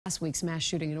Last week's mass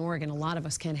shooting in Oregon, a lot of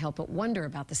us can't help but wonder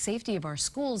about the safety of our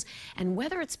schools and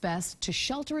whether it's best to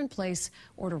shelter in place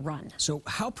or to run. So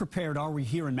how prepared are we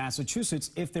here in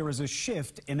Massachusetts if there is a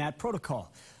shift in that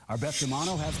protocol? Our Beth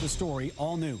Germano has the story,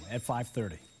 all new at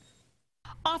 5:30.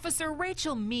 Officer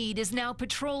Rachel Mead is now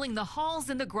patrolling the halls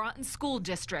in the Groton School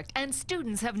District, and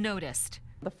students have noticed.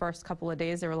 The first couple of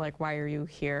days, they were like, why are you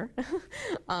here?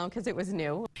 Because it was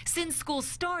new. Since school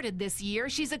started this year,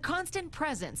 she's a constant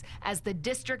presence as the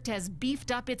district has beefed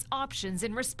up its options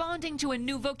in responding to a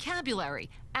new vocabulary,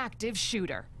 active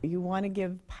shooter. You want to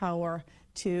give power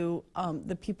to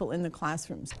the people in the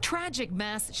classrooms. Tragic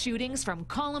mass shootings from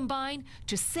Columbine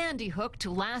to Sandy Hook to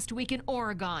last week in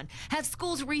Oregon have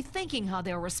schools rethinking how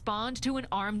they'll respond to an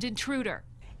armed intruder.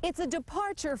 It's a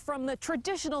departure from the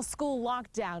traditional school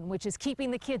lockdown, which is keeping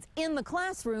the kids in the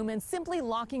classroom and simply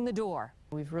locking the door.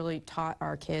 We've really taught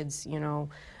our kids, you know,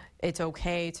 it's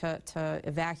okay to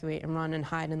evacuate and run and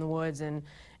hide in the woods and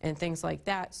things like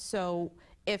that. So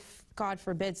if, God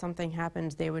forbid, something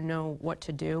happened, they would know what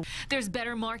to do. There's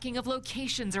better marking of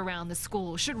locations around the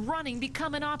school should running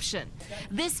become an option.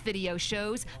 This video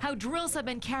shows how drills have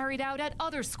been carried out at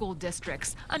other school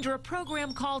districts under a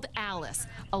program called ALICE: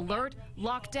 Alert,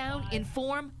 Lockdown,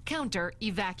 Inform, Counter,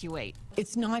 Evacuate.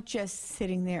 It's not just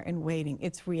sitting there and waiting,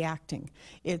 it's reacting.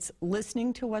 It's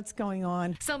listening to what's going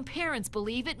on. Some parents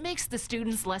believe it makes the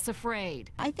students less afraid.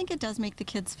 I think it does make the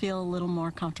kids feel a little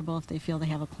more comfortable if they feel they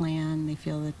have a plan, they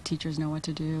feel the teachers know what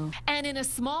to do. And in a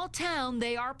small town,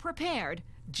 they are prepared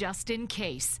just in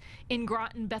case. In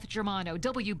Groton, Beth Germano,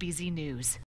 WBZ News.